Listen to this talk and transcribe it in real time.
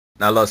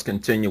Now let's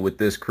continue with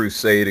this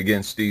crusade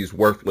against these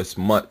worthless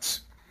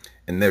mutts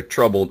and their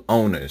troubled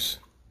owners.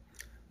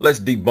 Let's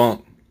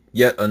debunk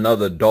yet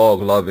another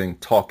dog-loving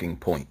talking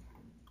point.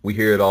 We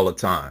hear it all the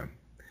time.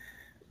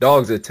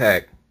 Dogs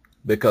attack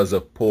because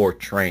of poor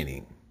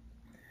training.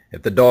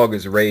 If the dog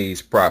is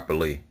raised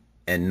properly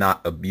and not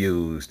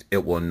abused,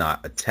 it will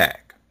not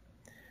attack.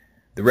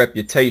 The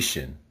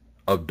reputation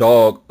of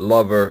dog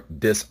lover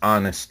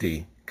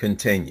dishonesty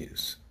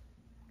continues.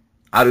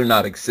 I do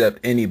not accept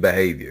any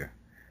behavior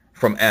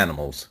from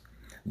animals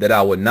that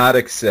I would not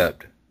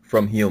accept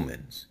from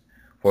humans.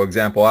 For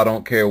example, I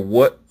don't care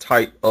what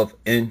type of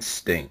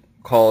instinct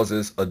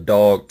causes a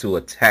dog to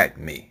attack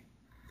me.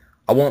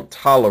 I won't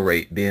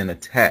tolerate being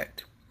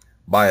attacked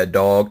by a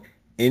dog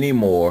any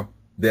more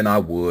than I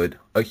would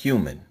a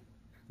human.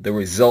 The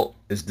result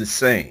is the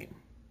same.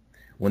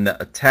 When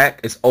the attack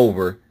is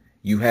over,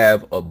 you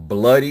have a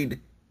bloodied,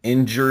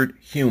 injured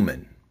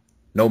human,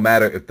 no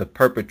matter if the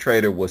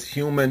perpetrator was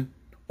human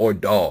or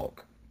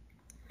dog.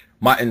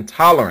 My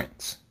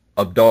intolerance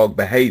of dog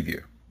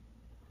behavior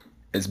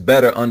is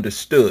better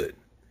understood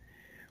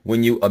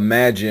when you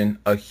imagine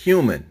a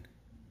human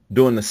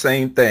doing the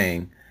same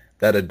thing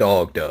that a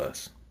dog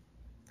does.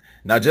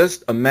 Now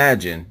just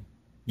imagine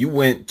you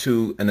went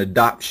to an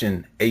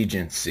adoption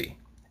agency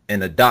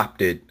and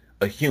adopted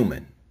a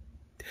human.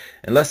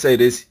 And let's say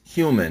this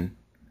human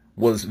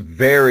was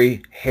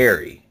very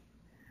hairy,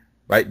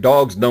 right?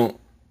 Dogs don't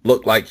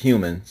look like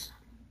humans.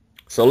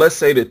 So let's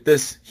say that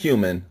this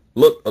human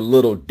looked a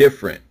little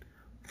different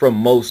from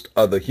most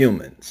other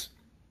humans.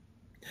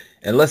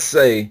 And let's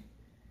say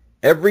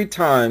every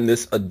time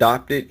this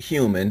adopted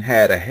human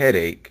had a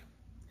headache,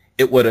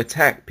 it would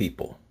attack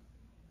people.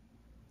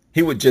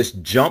 He would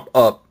just jump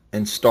up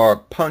and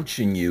start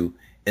punching you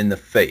in the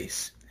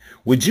face.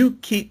 Would you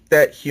keep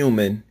that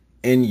human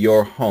in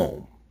your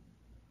home?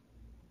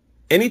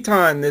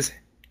 Anytime this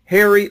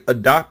hairy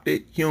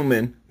adopted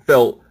human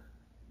felt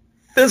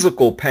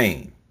physical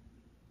pain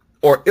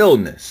or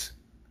illness,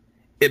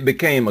 it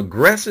became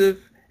aggressive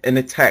and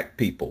attacked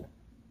people.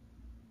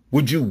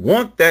 Would you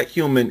want that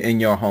human in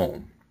your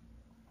home?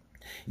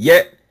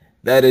 Yet,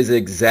 that is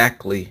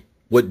exactly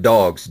what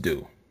dogs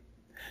do.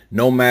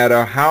 No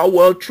matter how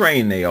well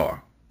trained they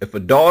are, if a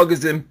dog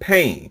is in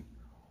pain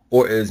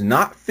or is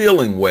not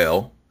feeling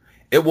well,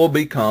 it will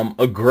become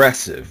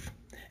aggressive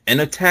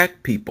and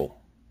attack people.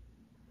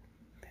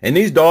 And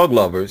these dog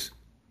lovers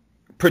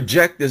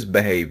project this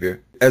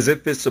behavior as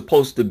if it's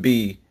supposed to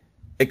be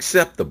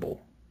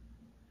acceptable.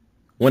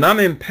 When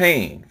I'm in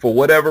pain for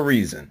whatever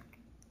reason,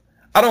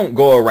 I don't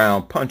go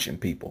around punching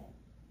people.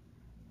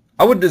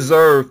 I would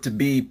deserve to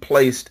be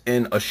placed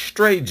in a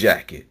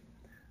straitjacket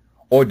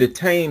or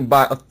detained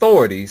by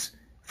authorities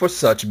for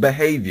such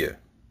behavior.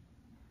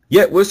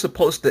 Yet we're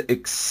supposed to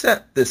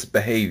accept this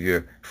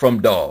behavior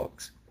from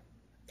dogs.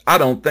 I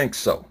don't think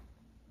so.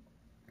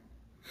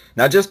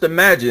 Now just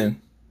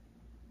imagine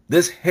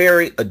this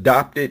hairy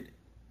adopted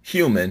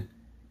human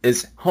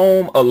is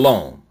home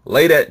alone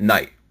late at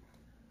night,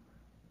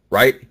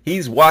 right?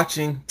 He's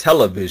watching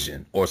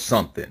television or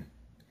something.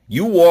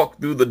 You walk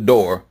through the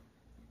door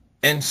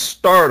and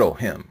startle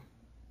him.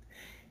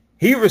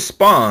 He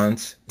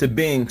responds to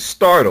being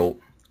startled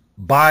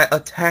by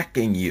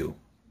attacking you,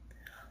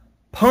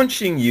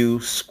 punching you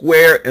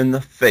square in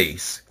the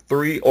face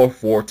 3 or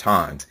 4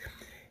 times.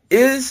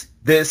 Is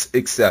this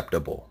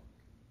acceptable?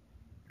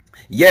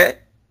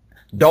 Yet,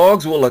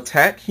 dogs will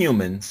attack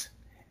humans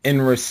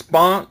in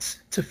response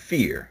to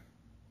fear,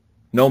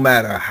 no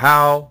matter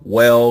how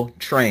well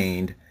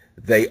trained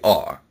they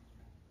are.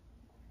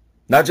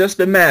 Now just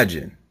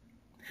imagine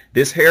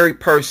this hairy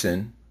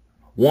person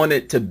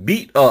wanted to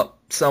beat up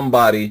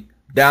somebody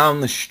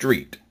down the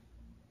street,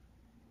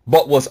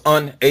 but was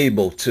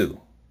unable to,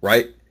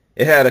 right?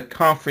 It had a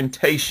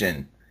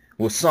confrontation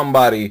with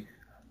somebody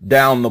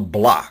down the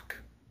block,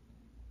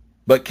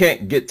 but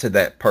can't get to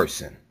that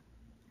person.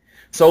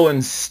 So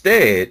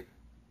instead,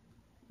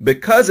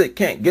 because it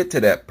can't get to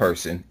that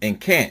person and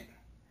can't,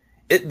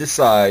 it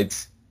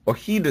decides, or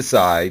he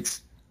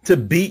decides, to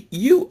beat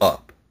you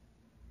up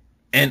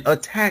and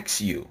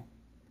attacks you.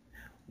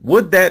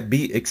 Would that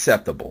be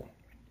acceptable?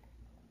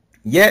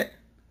 Yet,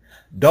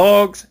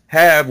 dogs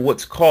have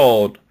what's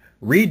called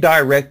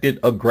redirected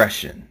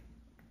aggression.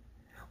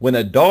 When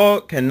a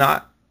dog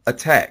cannot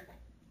attack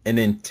an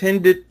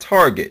intended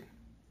target,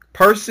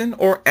 person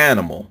or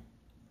animal,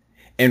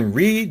 and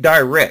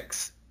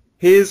redirects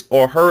his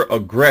or her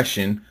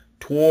aggression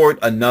toward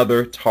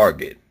another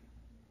target.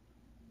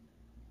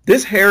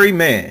 This hairy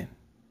man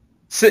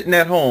sitting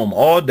at home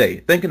all day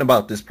thinking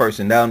about this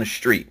person down the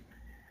street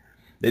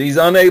that he's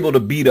unable to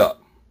beat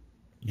up.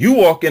 You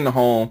walk in the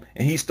home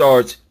and he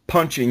starts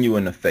punching you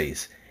in the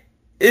face.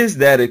 Is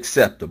that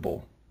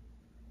acceptable?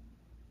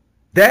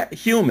 That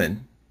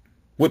human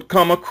would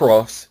come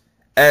across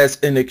as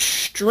an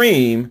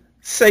extreme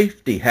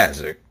safety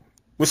hazard.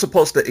 We're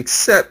supposed to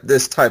accept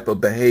this type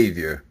of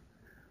behavior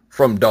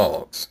from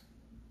dogs.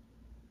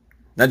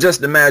 Now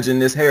just imagine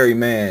this hairy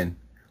man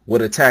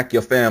would attack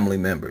your family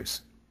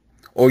members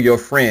or your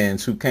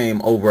friends who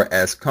came over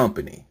as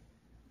company.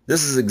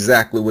 This is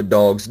exactly what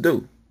dogs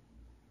do.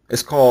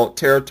 It's called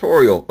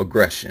territorial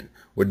aggression,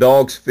 where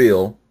dogs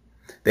feel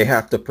they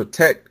have to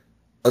protect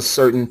a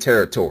certain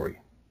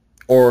territory,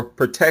 or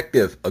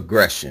protective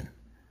aggression,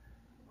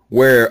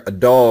 where a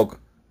dog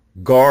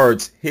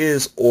guards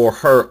his or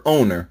her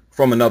owner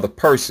from another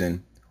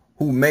person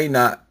who may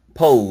not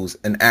pose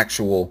an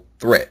actual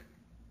threat.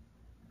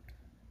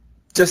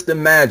 Just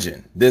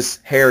imagine this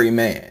hairy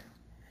man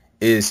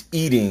is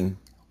eating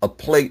a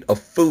plate of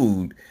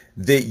food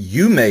that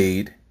you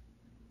made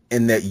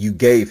and that you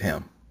gave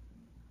him.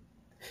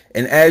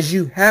 And as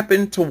you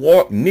happen to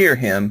walk near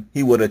him,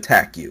 he would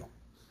attack you.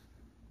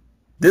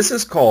 This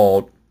is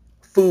called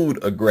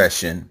food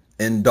aggression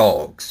in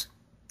dogs.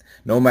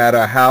 No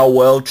matter how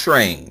well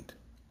trained,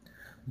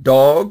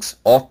 dogs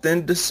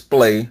often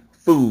display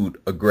food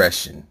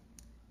aggression,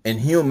 and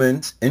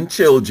humans and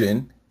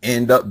children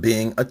end up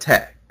being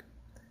attacked.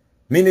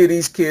 Many of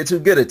these kids who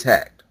get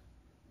attacked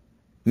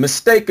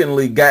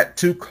mistakenly got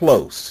too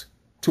close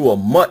to a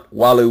mutt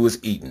while it was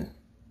eating.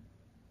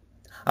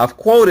 I've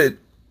quoted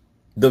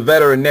the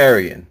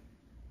veterinarian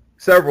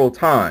several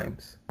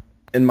times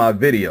in my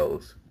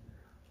videos,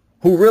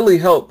 who really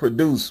helped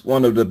produce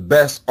one of the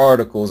best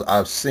articles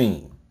I've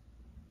seen,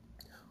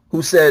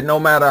 who said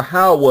no matter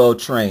how well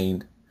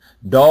trained,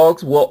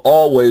 dogs will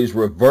always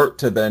revert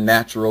to their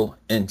natural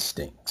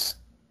instincts.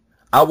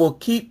 I will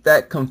keep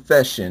that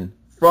confession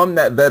from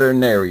that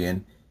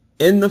veterinarian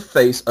in the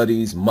face of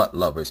these mutt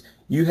lovers.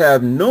 You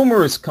have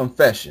numerous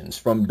confessions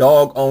from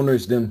dog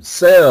owners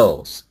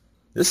themselves.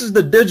 This is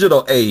the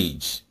digital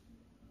age,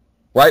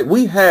 right?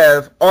 We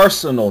have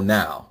arsenal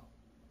now.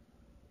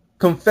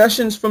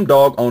 Confessions from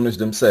dog owners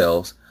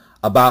themselves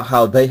about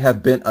how they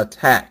have been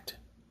attacked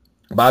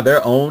by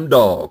their own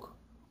dog,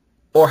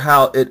 or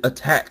how it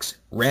attacks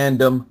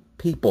random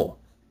people.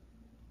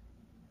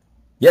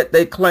 Yet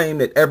they claim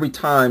that every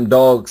time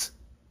dogs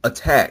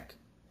attack,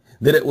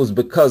 that it was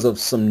because of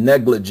some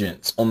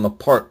negligence on the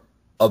part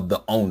of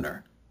the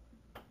owner.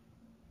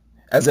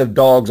 As if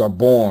dogs are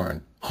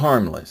born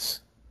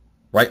harmless,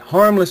 right?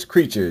 Harmless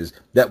creatures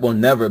that will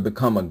never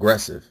become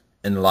aggressive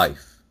in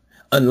life,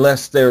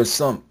 unless there's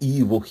some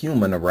evil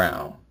human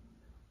around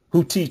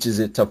who teaches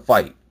it to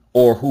fight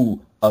or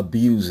who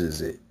abuses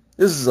it.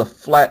 This is a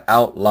flat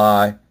out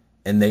lie,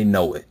 and they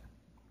know it.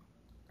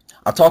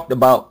 I talked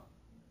about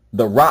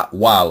the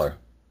Rottweiler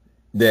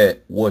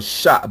that was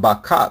shot by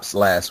cops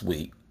last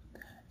week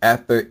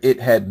after it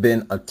had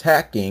been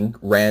attacking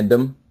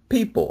random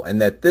people, and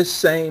that this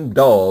same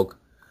dog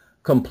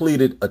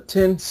completed a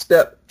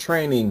 10-step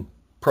training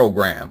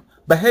program,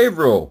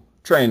 behavioral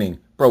training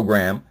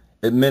program,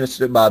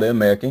 administered by the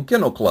American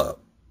Kennel Club.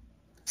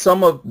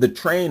 Some of the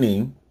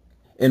training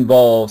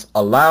involves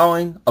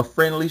allowing a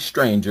friendly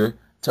stranger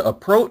to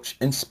approach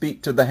and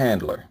speak to the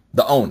handler,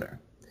 the owner,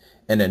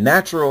 in a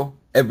natural,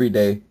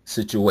 everyday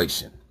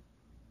situation,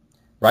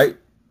 right?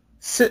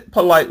 Sit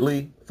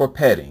politely for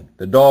petting.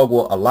 The dog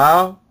will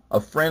allow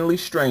a friendly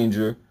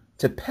stranger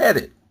to pet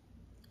it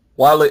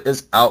while it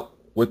is out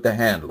with the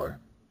handler.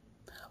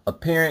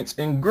 Appearance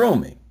and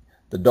grooming.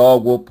 The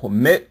dog will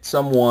permit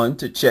someone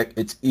to check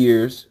its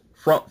ears,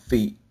 front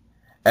feet,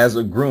 as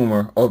a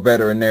groomer or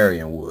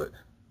veterinarian would.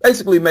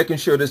 Basically making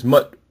sure this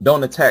mutt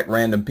don't attack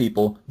random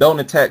people, don't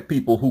attack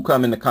people who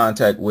come into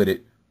contact with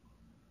it,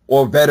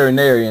 or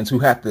veterinarians who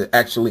have to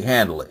actually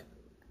handle it.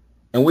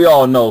 And we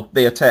all know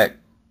they attack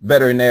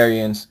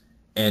veterinarians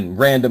and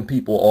random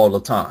people all the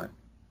time.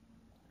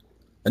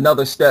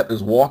 Another step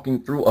is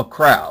walking through a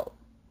crowd.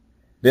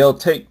 They'll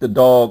take the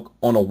dog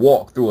on a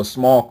walk through a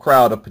small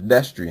crowd of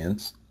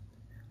pedestrians,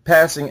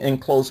 passing in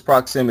close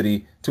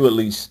proximity to at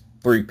least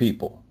 3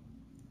 people,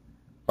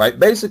 right?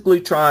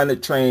 Basically trying to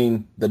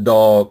train the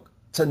dog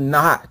to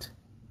not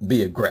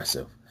be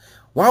aggressive.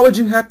 Why would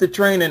you have to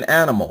train an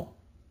animal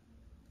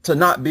to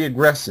not be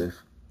aggressive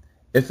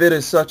if it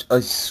is such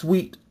a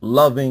sweet,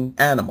 loving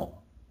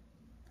animal?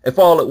 If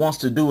all it wants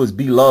to do is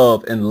be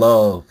loved and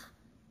love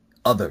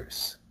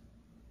others.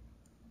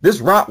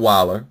 This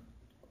Rottweiler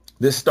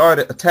that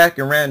started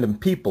attacking random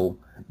people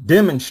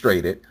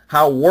demonstrated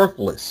how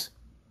worthless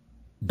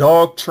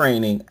dog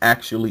training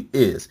actually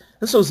is.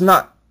 This was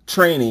not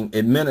training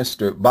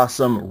administered by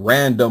some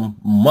random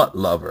mutt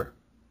lover.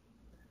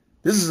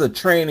 This is a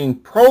training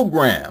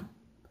program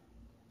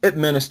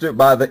administered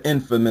by the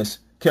infamous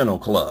Kennel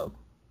Club.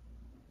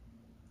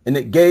 And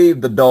it gave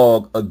the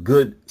dog a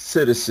good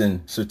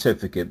citizen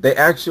certificate. They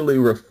actually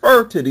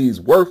refer to these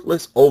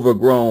worthless,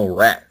 overgrown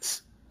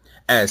rats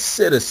as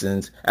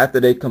citizens after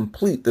they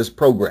complete this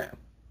program.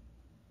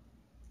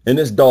 And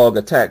this dog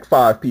attacked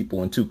 5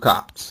 people and 2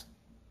 cops.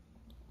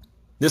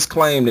 This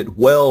claim that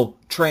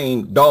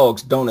well-trained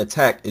dogs don't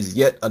attack is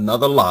yet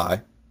another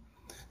lie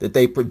that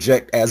they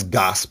project as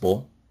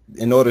gospel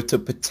in order to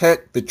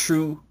protect the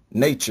true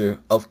nature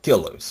of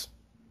killers.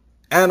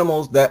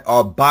 Animals that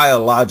are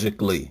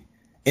biologically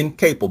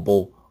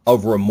incapable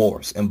of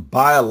remorse and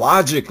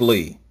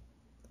biologically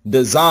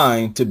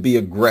designed to be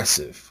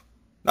aggressive,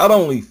 not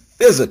only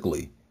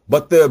physically,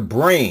 but their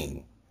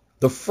brain,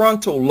 the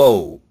frontal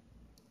lobe,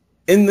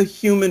 in the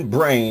human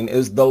brain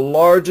is the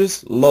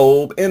largest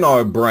lobe in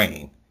our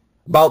brain,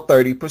 about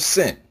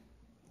 30%.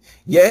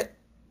 Yet,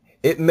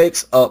 it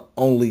makes up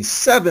only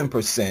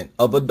 7%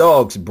 of a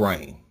dog's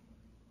brain.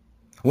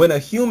 When a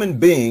human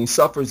being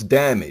suffers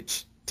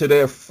damage to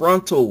their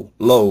frontal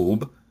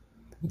lobe,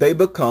 they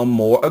become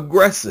more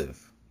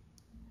aggressive.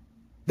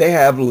 They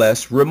have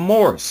less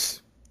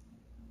remorse.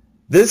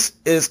 This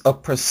is a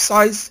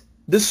precise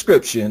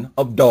description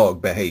of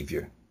dog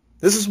behavior.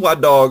 This is why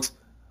dogs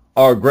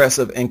are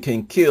aggressive and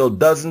can kill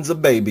dozens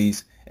of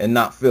babies and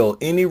not feel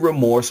any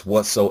remorse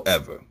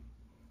whatsoever.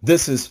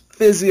 This is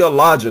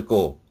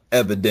physiological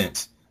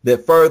evidence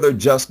that further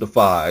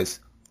justifies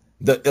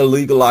the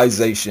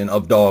illegalization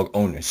of dog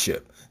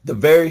ownership. The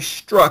very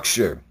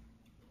structure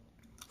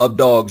of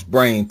dogs'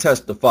 brain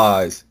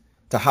testifies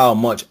to how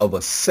much of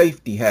a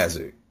safety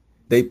hazard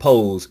they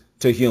pose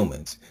to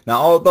humans.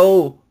 Now,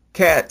 although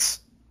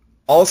cats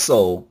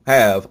also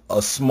have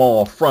a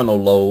small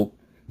frontal lobe,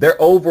 their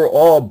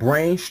overall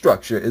brain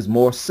structure is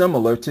more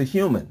similar to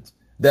humans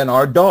than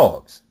our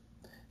dogs.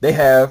 They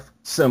have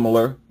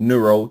similar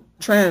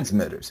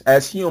neurotransmitters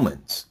as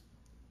humans.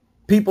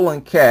 People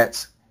and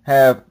cats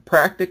have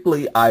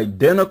practically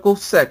identical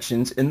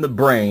sections in the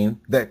brain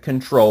that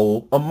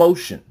control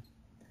emotion.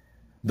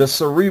 The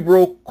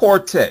cerebral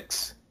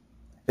cortex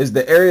is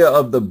the area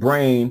of the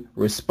brain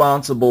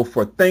responsible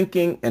for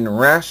thinking and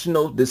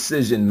rational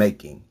decision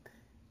making.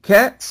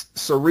 Cats'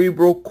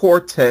 cerebral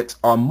cortex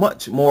are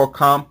much more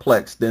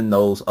complex than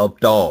those of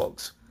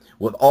dogs,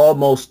 with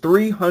almost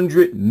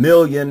 300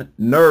 million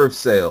nerve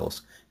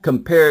cells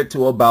compared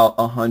to about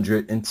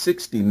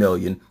 160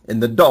 million in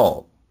the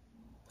dog.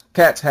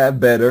 Cats have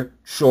better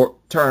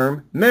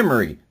short-term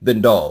memory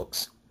than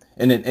dogs.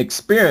 In an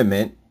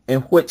experiment in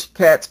which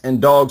cats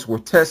and dogs were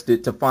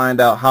tested to find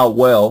out how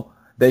well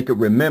they could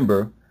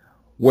remember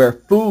where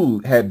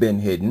food had been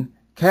hidden,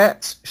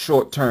 cats'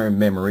 short-term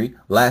memory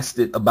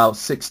lasted about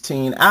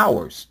 16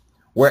 hours,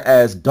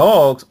 whereas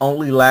dogs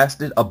only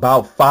lasted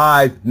about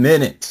 5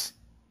 minutes.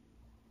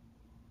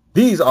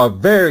 These are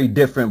very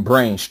different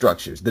brain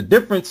structures. The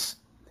difference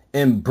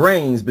in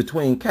brains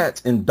between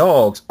cats and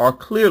dogs are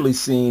clearly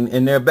seen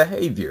in their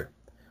behavior,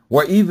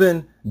 where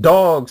even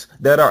dogs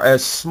that are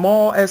as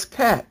small as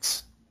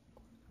cats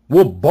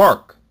will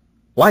bark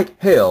like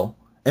hell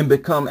and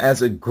become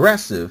as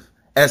aggressive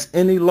as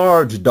any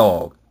large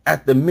dog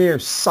at the mere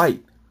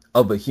sight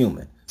of a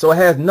human. So it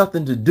has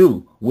nothing to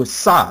do with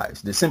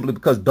size. That simply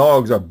because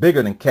dogs are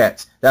bigger than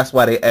cats, that's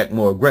why they act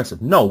more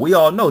aggressive. No, we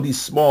all know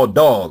these small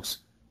dogs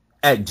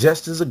act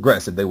just as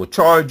aggressive. They will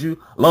charge you,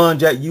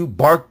 lunge at you,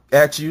 bark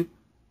at you.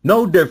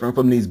 No different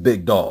from these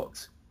big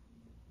dogs.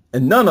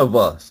 And none of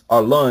us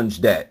are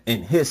lunged at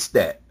and hissed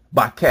at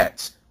by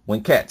cats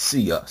when cats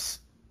see us.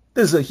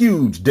 There's a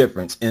huge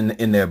difference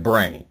in their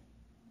brain.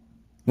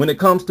 When it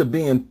comes to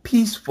being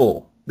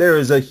peaceful, there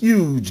is a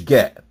huge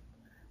gap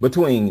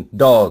between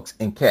dogs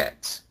and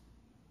cats.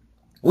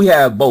 We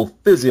have both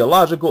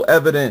physiological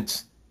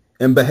evidence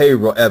and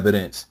behavioral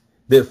evidence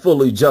that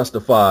fully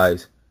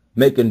justifies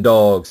making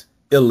dogs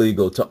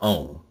illegal to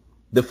own,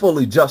 that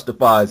fully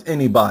justifies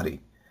anybody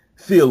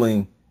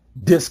feeling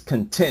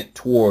discontent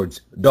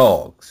towards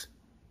dogs.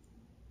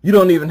 You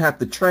don't even have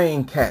to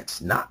train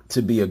cats not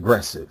to be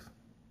aggressive.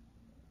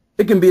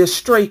 It can be a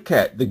stray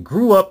cat that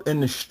grew up in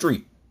the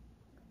street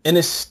and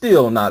is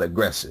still not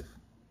aggressive.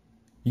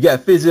 You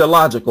got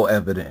physiological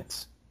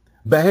evidence,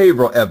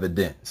 behavioral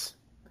evidence.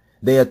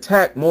 They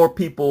attack more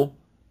people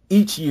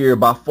each year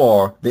by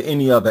far than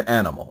any other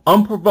animal,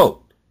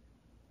 unprovoked.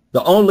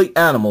 The only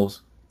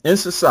animals in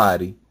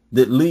society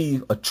that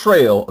leave a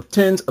trail of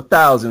tens of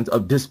thousands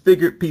of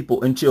disfigured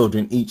people and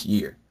children each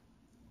year.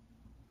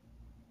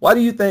 Why do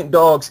you think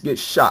dogs get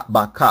shot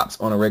by cops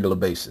on a regular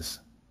basis?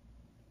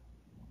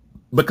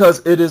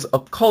 Because it is a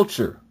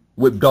culture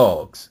with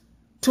dogs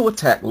to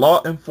attack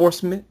law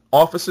enforcement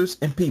officers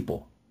and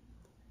people.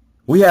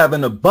 We have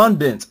an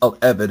abundance of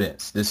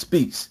evidence that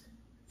speaks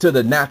to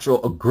the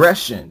natural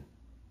aggression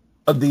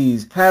of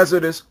these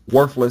hazardous,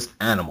 worthless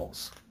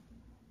animals.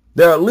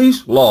 There are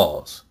leash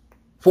laws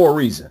for a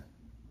reason.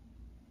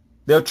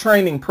 There are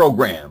training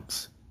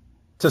programs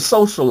to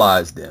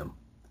socialize them,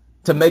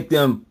 to make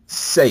them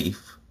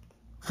safe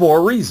for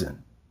a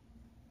reason.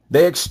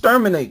 They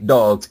exterminate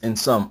dogs in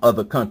some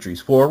other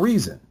countries for a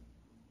reason.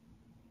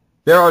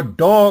 There are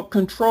dog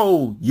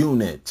control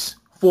units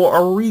for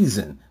a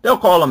reason. They'll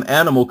call them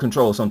animal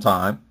control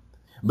sometime,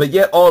 but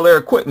yet all their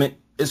equipment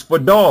is for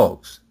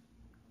dogs.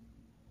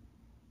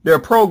 There are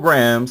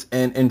programs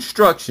and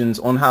instructions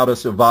on how to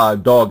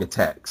survive dog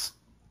attacks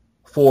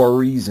for a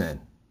reason.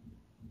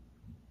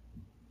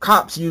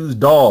 Cops use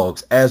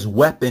dogs as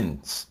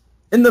weapons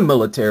in the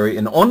military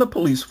and on the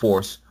police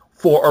force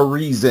for a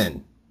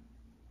reason.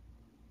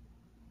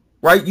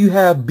 Right? You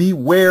have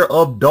beware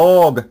of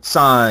dog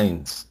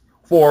signs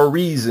for a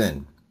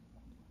reason.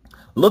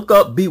 Look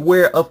up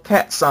beware of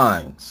cat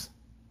signs.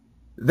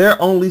 They're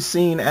only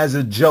seen as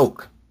a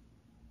joke.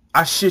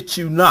 I shit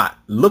you not.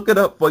 Look it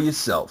up for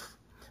yourself.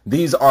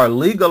 These are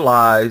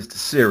legalized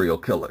serial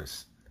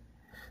killers.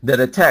 that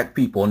attack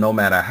people no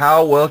matter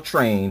how well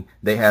trained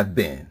they have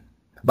been.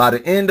 By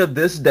the end of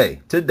this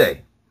day,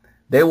 today,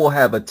 they will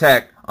have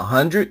attacked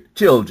 100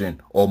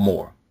 children or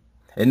more.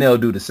 And they'll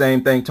do the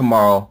same thing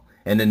tomorrow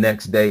and the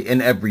next day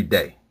and every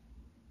day.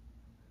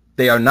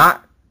 They are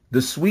not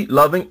the sweet,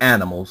 loving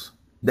animals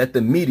that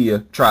the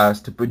media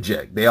tries to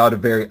project. They are the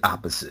very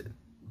opposite.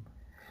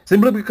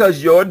 Simply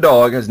because your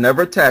dog has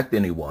never attacked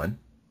anyone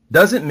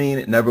doesn't mean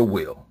it never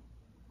will.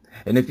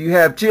 And if you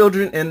have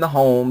children in the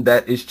home,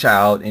 that is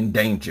child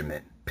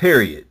endangerment,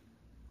 period.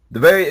 The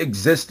very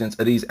existence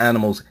of these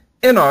animals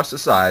in our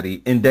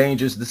society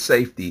endangers the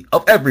safety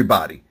of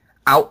everybody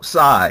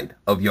outside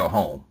of your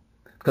home,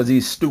 because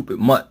these stupid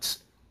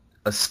mutts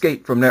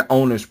escape from their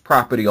owner's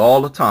property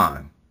all the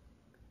time.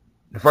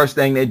 The first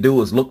thing they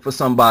do is look for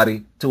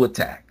somebody to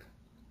attack.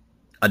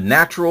 A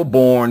natural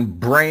born,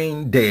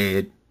 brain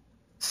dead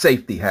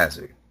safety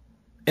hazard,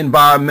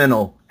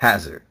 environmental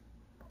hazard,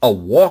 a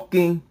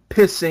walking,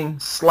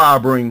 pissing,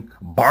 slobbering,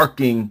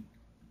 barking,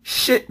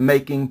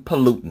 shit-making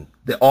pollutant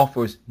that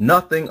offers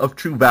nothing of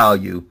true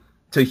value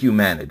to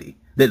humanity,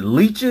 that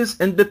leeches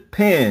and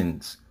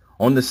depends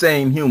on the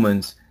same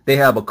humans they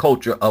have a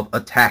culture of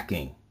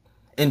attacking,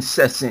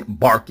 incessant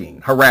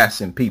barking,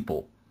 harassing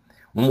people,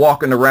 when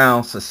walking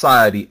around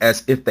society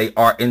as if they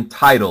are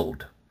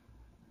entitled.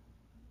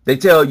 They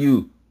tell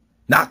you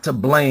not to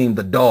blame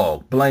the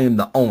dog, blame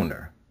the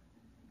owner.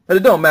 But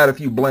it don't matter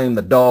if you blame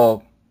the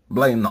dog,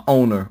 blame the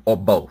owner, or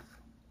both.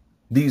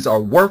 These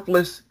are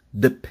worthless,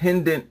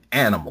 dependent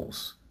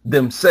animals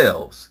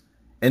themselves,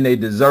 and they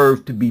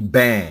deserve to be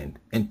banned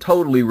and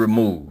totally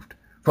removed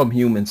from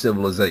human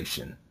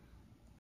civilization.